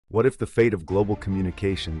What if the fate of global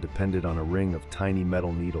communication depended on a ring of tiny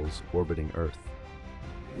metal needles orbiting Earth?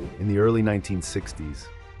 In the early 1960s,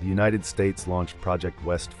 the United States launched Project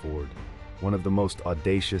Westford, one of the most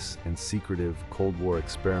audacious and secretive Cold War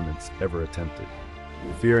experiments ever attempted.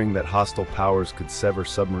 Fearing that hostile powers could sever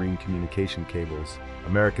submarine communication cables,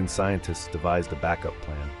 American scientists devised a backup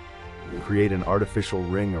plan: create an artificial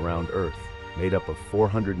ring around Earth made up of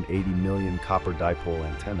 480 million copper dipole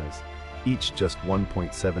antennas, each just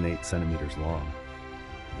 1.78 centimeters long.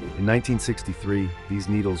 In 1963, these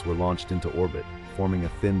needles were launched into orbit, forming a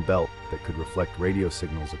thin belt that could reflect radio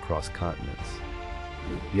signals across continents.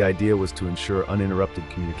 The idea was to ensure uninterrupted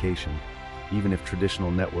communication, even if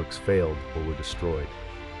traditional networks failed or were destroyed.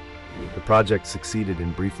 The project succeeded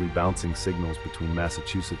in briefly bouncing signals between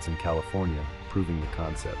Massachusetts and California, proving the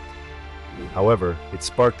concept. However, it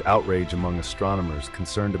sparked outrage among astronomers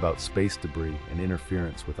concerned about space debris and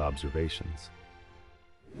interference with observations.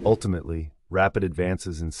 Ultimately, rapid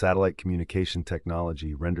advances in satellite communication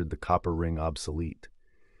technology rendered the copper ring obsolete.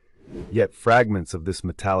 Yet fragments of this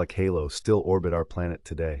metallic halo still orbit our planet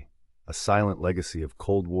today, a silent legacy of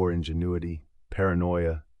Cold War ingenuity,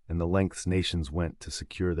 paranoia, and the lengths nations went to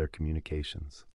secure their communications.